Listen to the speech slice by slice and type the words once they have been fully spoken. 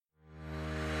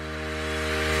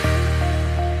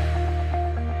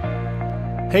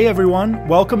Hey everyone,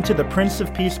 welcome to the Prince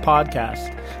of Peace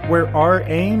podcast, where our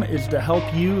aim is to help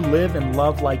you live and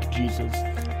love like Jesus.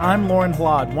 I'm Lauren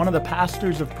Vlad, one of the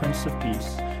pastors of Prince of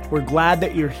Peace. We're glad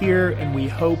that you're here and we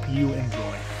hope you enjoy.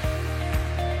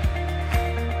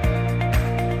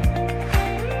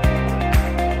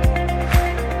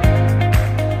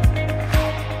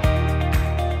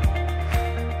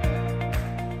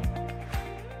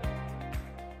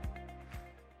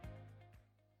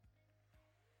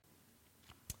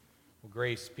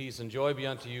 Grace, peace, and joy be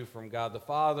unto you from God the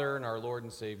Father and our Lord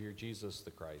and Savior, Jesus the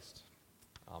Christ.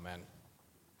 Amen.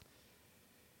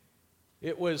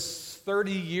 It was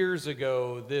 30 years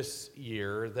ago this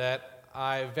year that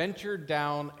I ventured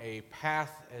down a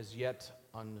path as yet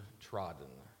untrodden.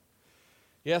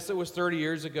 Yes, it was 30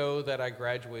 years ago that I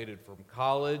graduated from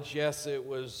college. Yes, it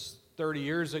was 30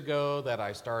 years ago that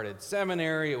I started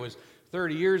seminary. It was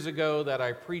 30 years ago that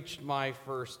I preached my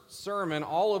first sermon.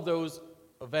 All of those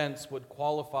events would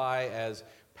qualify as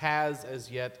paths as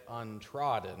yet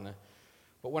untrodden.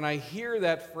 But when I hear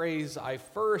that phrase, I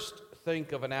first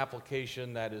think of an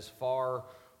application that is far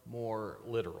more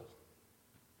literal.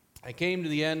 I came to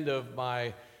the end of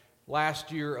my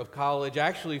last year of college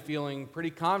actually feeling pretty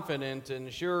confident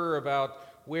and sure about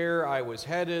where I was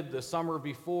headed. The summer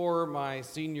before my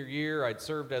senior year, I'd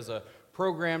served as a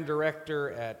program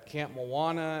director at Camp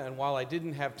Moana, and while I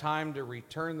didn't have time to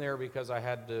return there because I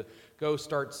had to go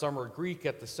start summer Greek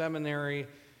at the seminary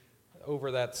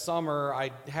over that summer,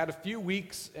 I had a few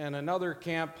weeks, and another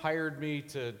camp hired me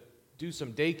to do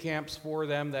some day camps for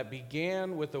them that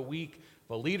began with a week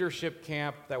of a leadership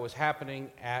camp that was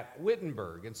happening at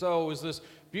Wittenberg. And so it was this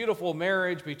beautiful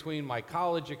marriage between my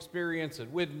college experience at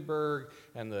Wittenberg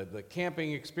and the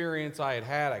camping experience I had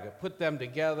had. I could put them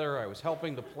together. I was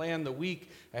helping to plan the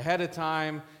week ahead of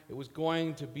time. It was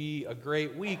going to be a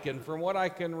great week. And from what I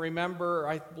can remember,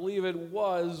 I believe it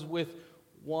was, with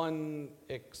one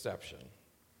exception.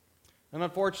 And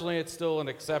unfortunately, it's still an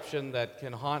exception that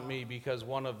can haunt me because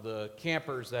one of the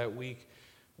campers that week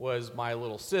was my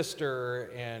little sister,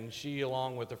 and she,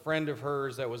 along with a friend of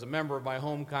hers that was a member of my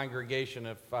home congregation,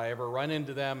 if I ever run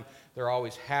into them, they're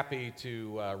always happy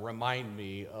to remind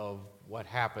me of what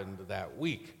happened that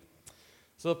week.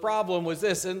 So the problem was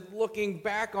this, and looking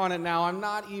back on it now, I'm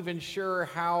not even sure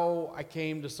how I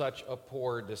came to such a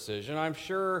poor decision. I'm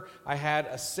sure I had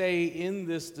a say in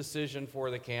this decision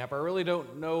for the camp. I really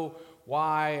don't know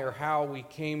why or how we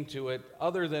came to it,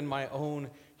 other than my own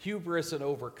hubris and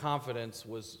overconfidence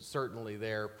was certainly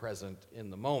there, present in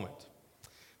the moment.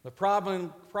 The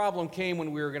problem came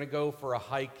when we were going to go for a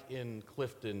hike in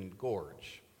Clifton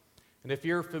Gorge. And if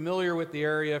you're familiar with the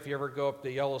area, if you ever go up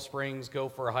to Yellow Springs, go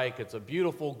for a hike, it's a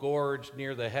beautiful gorge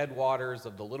near the headwaters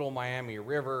of the Little Miami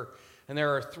River. And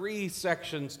there are three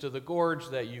sections to the gorge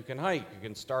that you can hike. You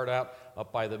can start out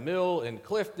up by the mill in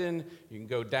Clifton. You can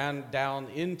go down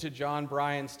into John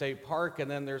Bryan State Park.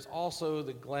 And then there's also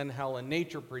the Glen Helen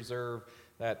Nature Preserve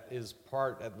that is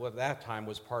at what that time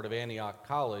was part of Antioch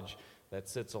College that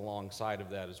sits alongside of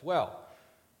that as well.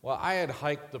 Well, I had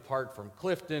hiked the part from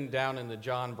Clifton down into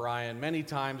John Bryan many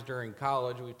times during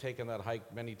college. We've taken that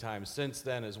hike many times since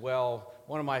then as well.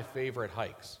 One of my favorite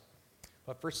hikes.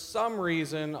 But for some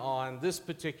reason, on this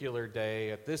particular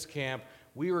day at this camp,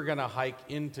 we were going to hike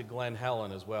into Glen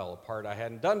Helen as well, a part I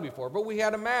hadn't done before. But we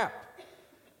had a map.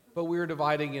 But we were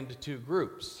dividing into two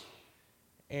groups.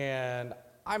 And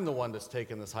I'm the one that's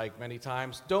taken this hike many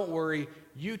times. Don't worry,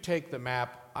 you take the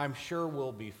map. I'm sure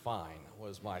we'll be fine,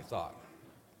 was my thought.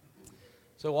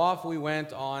 So off we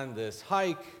went on this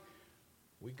hike.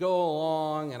 We go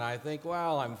along, and I think,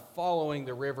 well, I'm following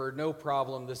the river, no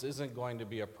problem, this isn't going to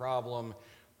be a problem.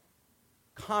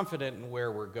 Confident in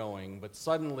where we're going, but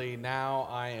suddenly now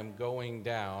I am going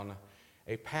down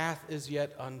a path as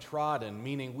yet untrodden,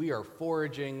 meaning we are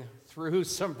foraging through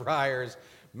some briars,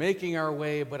 making our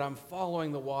way, but I'm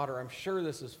following the water. I'm sure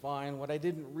this is fine. What I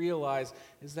didn't realize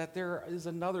is that there is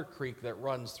another creek that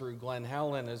runs through Glen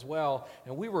Helen as well,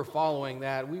 and we were following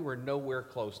that. We were nowhere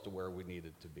close to where we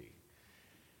needed to be.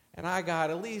 And I got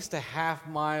at least a half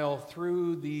mile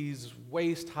through these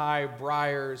waist-high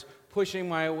briars, pushing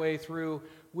my way through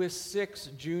with 6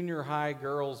 junior high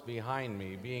girls behind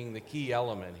me, being the key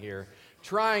element here,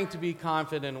 trying to be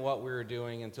confident in what we were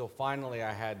doing until finally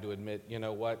I had to admit, you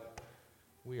know what?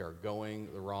 We are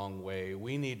going the wrong way.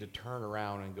 We need to turn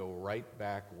around and go right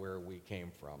back where we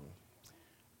came from.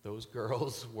 Those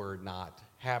girls were not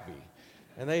happy,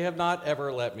 and they have not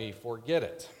ever let me forget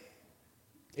it.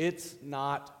 It's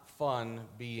not fun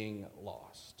being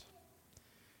lost.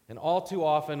 And all too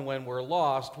often when we're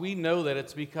lost, we know that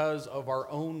it's because of our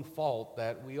own fault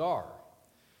that we are.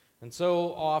 And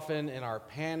so often in our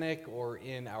panic or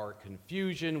in our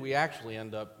confusion, we actually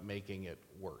end up making it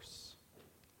worse.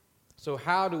 So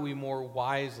how do we more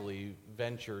wisely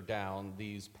venture down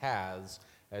these paths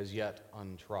as yet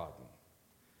untrodden?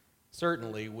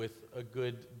 Certainly with a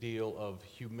good deal of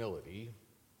humility.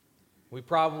 We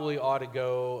probably ought to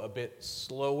go a bit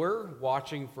slower,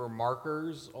 watching for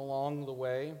markers along the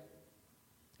way.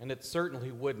 And it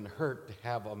certainly wouldn't hurt to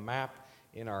have a map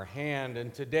in our hand,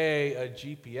 and today a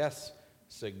GPS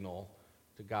signal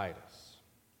to guide us.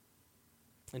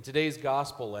 In today's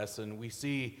gospel lesson, we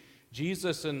see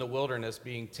Jesus in the wilderness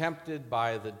being tempted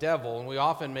by the devil, and we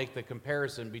often make the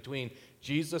comparison between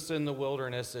Jesus in the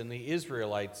wilderness and the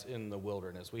Israelites in the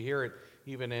wilderness. We hear it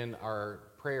even in our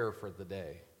prayer for the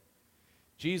day.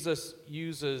 Jesus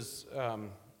uses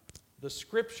the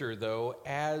scripture, though,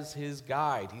 as his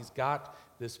guide. He's got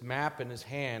this map in his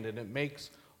hand, and it makes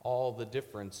all the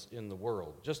difference in the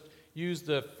world. Just use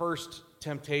the first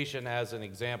temptation as an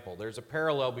example. There's a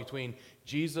parallel between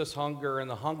Jesus' hunger and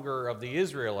the hunger of the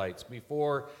Israelites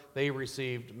before they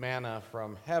received manna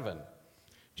from heaven.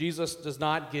 Jesus does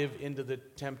not give into the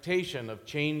temptation of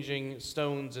changing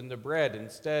stones into bread.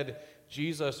 Instead,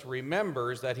 Jesus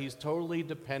remembers that he's totally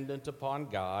dependent upon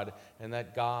God and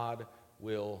that God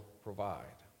will provide.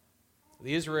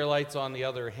 The Israelites, on the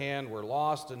other hand, were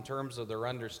lost in terms of their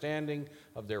understanding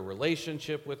of their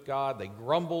relationship with God. They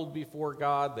grumbled before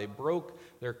God. They broke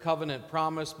their covenant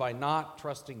promise by not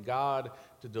trusting God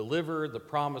to deliver the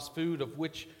promised food, of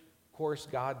which, of course,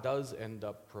 God does end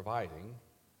up providing.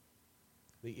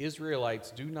 The Israelites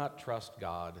do not trust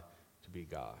God to be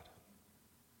God.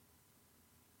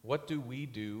 What do we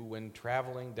do when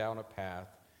traveling down a path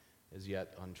as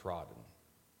yet untrodden?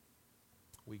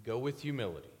 We go with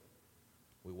humility.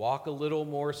 We walk a little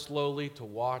more slowly to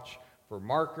watch for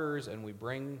markers, and we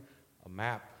bring a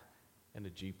map and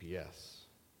a GPS.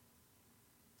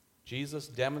 Jesus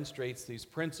demonstrates these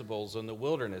principles in the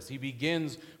wilderness. He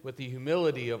begins with the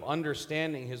humility of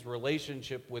understanding his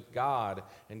relationship with God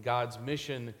and God's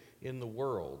mission in the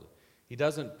world. He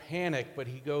doesn't panic, but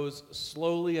he goes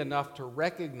slowly enough to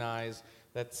recognize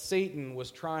that Satan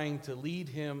was trying to lead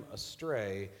him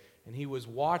astray, and he was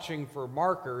watching for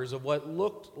markers of what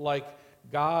looked like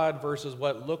God versus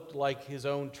what looked like his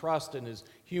own trust in his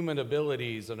human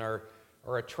abilities and or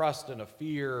a trust and a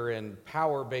fear and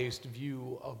power-based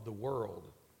view of the world.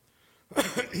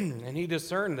 And he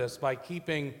discerned this by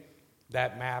keeping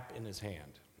that map in his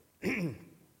hand.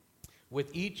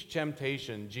 With each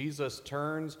temptation, Jesus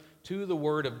turns to the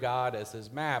Word of God as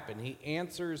his map, and he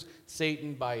answers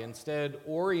Satan by instead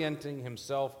orienting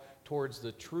himself towards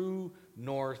the true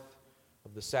north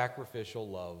of the sacrificial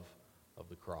love of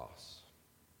the cross.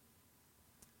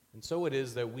 And so it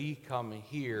is that we come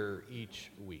here each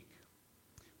week.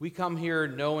 We come here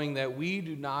knowing that we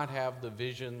do not have the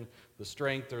vision, the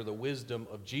strength, or the wisdom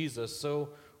of Jesus, so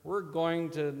we're going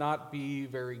to not be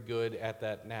very good at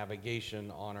that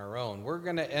navigation on our own. We're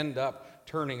going to end up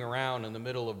turning around in the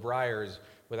middle of briars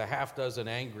with a half dozen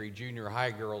angry junior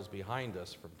high girls behind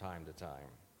us from time to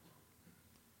time.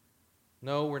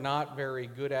 No, we're not very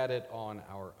good at it on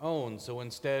our own, so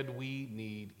instead we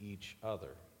need each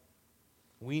other.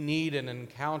 We need an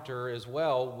encounter as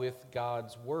well with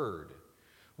God's Word.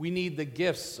 We need the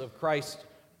gifts of Christ's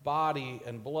body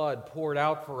and blood poured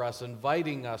out for us,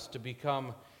 inviting us to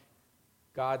become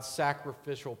God's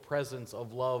sacrificial presence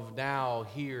of love now,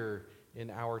 here in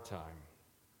our time.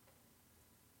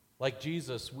 Like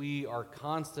Jesus, we are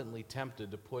constantly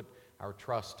tempted to put our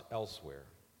trust elsewhere,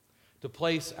 to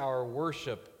place our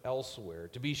worship elsewhere,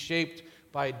 to be shaped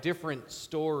by different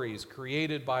stories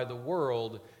created by the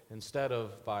world instead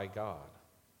of by God.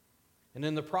 And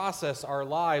in the process, our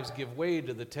lives give way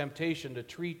to the temptation to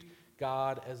treat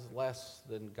God as less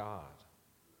than God.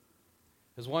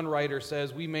 As one writer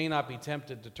says, we may not be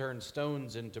tempted to turn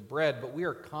stones into bread, but we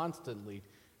are constantly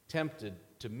tempted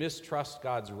to mistrust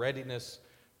God's readiness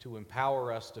to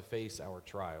empower us to face our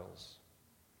trials.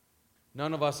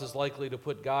 None of us is likely to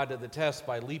put God to the test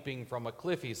by leaping from a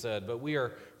cliff, he said, but we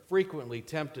are frequently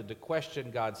tempted to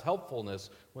question God's helpfulness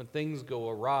when things go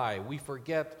awry. We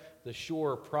forget the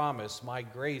sure promise, my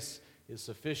grace is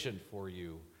sufficient for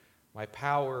you. My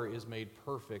power is made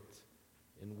perfect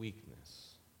in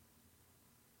weakness.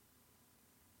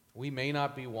 We may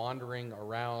not be wandering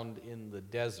around in the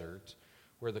desert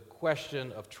where the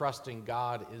question of trusting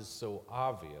God is so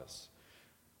obvious,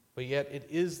 but yet it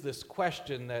is this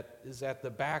question that is at the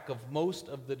back of most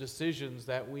of the decisions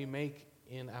that we make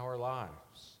in our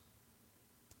lives.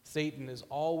 Satan is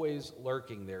always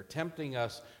lurking there, tempting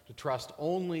us to trust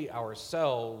only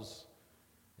ourselves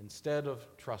instead of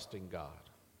trusting God.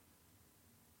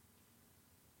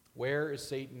 Where is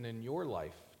Satan in your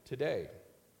life today?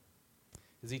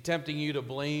 Is he tempting you to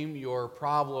blame your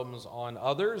problems on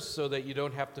others so that you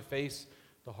don't have to face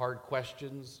the hard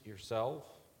questions yourself?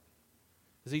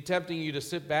 Is he tempting you to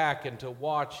sit back and to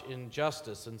watch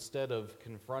injustice instead of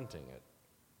confronting it?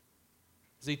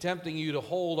 Is he tempting you to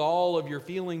hold all of your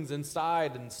feelings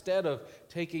inside instead of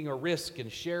taking a risk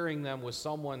and sharing them with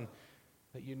someone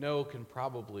that you know can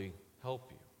probably help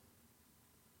you?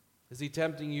 Is he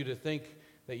tempting you to think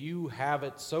that you have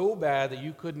it so bad that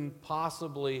you couldn't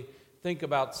possibly think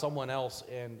about someone else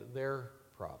and their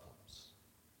problems?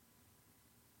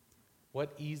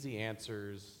 What easy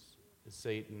answers is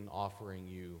Satan offering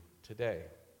you today?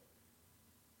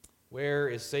 Where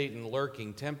is Satan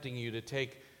lurking, tempting you to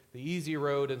take the easy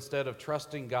road instead of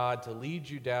trusting God to lead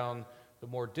you down the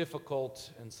more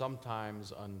difficult and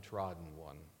sometimes untrodden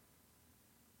one?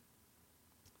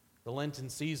 The Lenten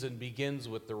season begins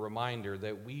with the reminder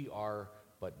that we are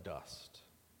but dust.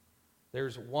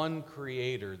 There's one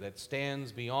Creator that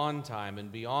stands beyond time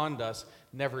and beyond us,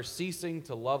 never ceasing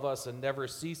to love us and never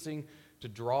ceasing to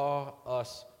draw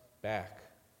us back.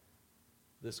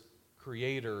 This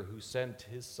Creator who sent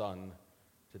His Son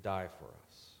to die for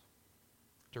us,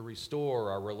 to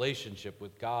restore our relationship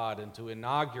with God, and to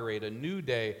inaugurate a new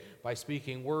day by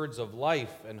speaking words of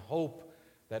life and hope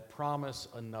that promise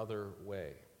another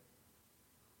way,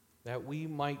 that we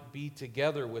might be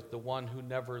together with the one who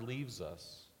never leaves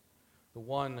us, the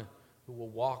one who will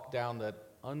walk down that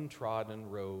untrodden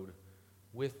road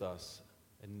with us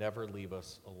and never leave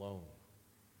us alone.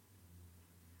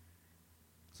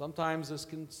 Sometimes this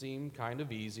can seem kind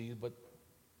of easy, but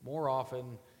more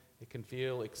often it can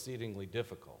feel exceedingly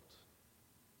difficult.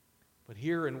 But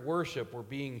here in worship, we're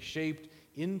being shaped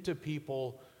into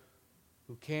people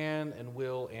who can and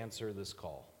will answer this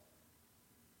call.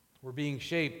 We're being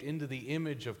shaped into the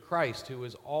image of Christ, who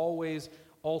is always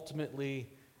ultimately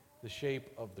the shape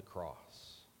of the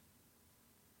cross.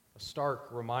 A stark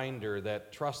reminder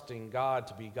that trusting God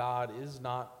to be God is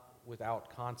not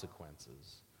without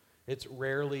consequences. It's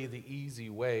rarely the easy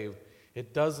way.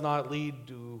 It does not lead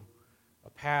to a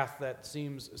path that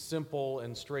seems simple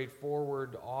and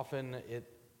straightforward. Often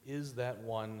it is that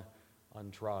one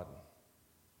untrodden.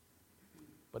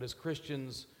 But as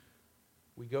Christians,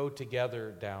 we go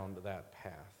together down that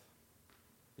path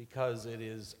because it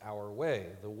is our way,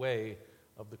 the way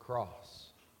of the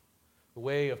cross, the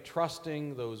way of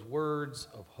trusting those words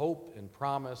of hope and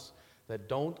promise that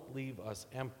don't leave us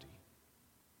empty,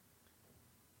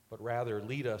 but rather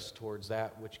lead us towards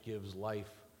that which gives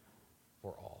life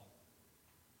for all.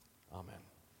 Amen.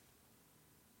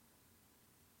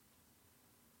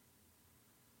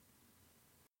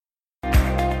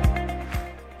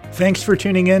 Thanks for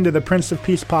tuning in to the Prince of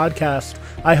Peace podcast.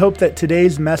 I hope that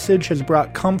today's message has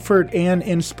brought comfort and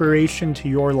inspiration to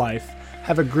your life.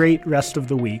 Have a great rest of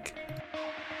the week.